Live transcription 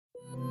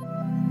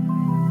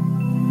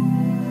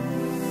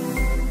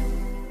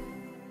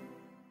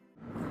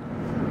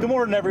Good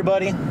morning,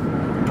 everybody.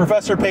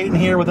 Professor Peyton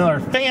here with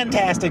another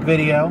fantastic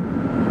video.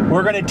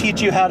 We're going to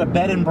teach you how to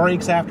bed in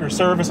brakes after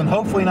service and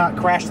hopefully not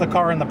crash the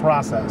car in the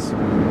process.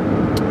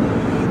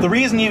 The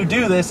reason you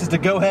do this is to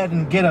go ahead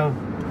and get a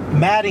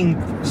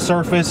matting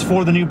surface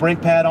for the new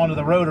brake pad onto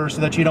the rotor so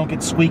that you don't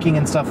get squeaking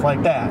and stuff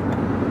like that.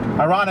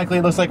 Ironically,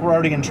 it looks like we're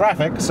already in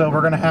traffic, so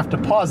we're going to have to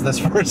pause this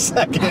for a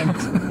second.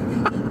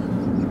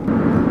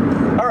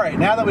 Alright,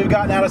 now that we've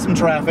gotten out of some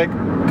traffic,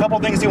 a couple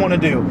things you want to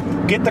do.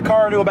 Get the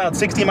car to about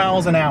 60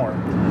 miles an hour.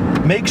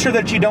 Make sure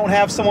that you don't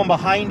have someone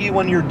behind you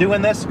when you're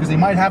doing this, because they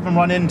might have them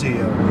run into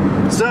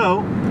you.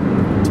 So,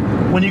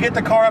 when you get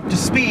the car up to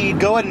speed,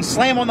 go ahead and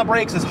slam on the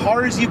brakes as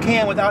hard as you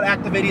can without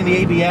activating the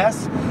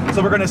ABS.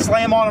 So we're going to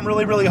slam on them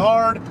really, really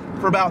hard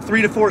for about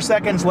 3 to 4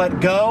 seconds,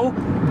 let go.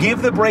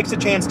 Give the brakes a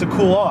chance to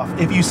cool off.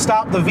 If you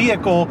stop the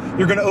vehicle,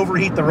 you're going to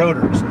overheat the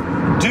rotors.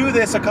 Do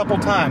this a couple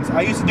times.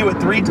 I used to do it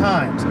 3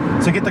 times.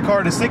 So get the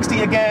car to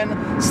 60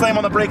 again, slam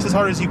on the brakes as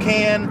hard as you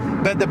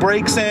can, bed the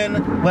brakes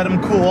in, let them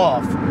cool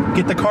off.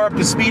 Get the car up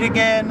to speed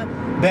again,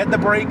 bed the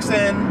brakes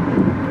in,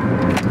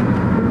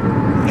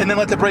 and then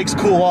let the brakes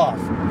cool off.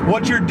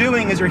 What you're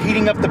doing is you're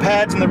heating up the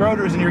pads and the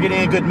rotors and you're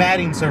getting a good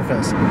matting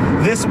surface.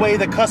 This way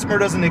the customer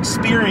doesn't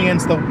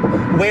experience the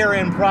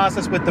wear-in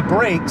process with the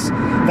brakes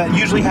that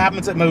usually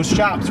happens at most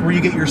shops, where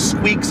you get your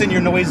squeaks and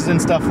your noises and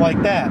stuff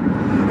like that.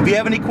 If you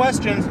have any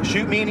questions,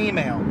 shoot me an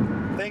email.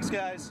 Thanks,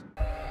 guys.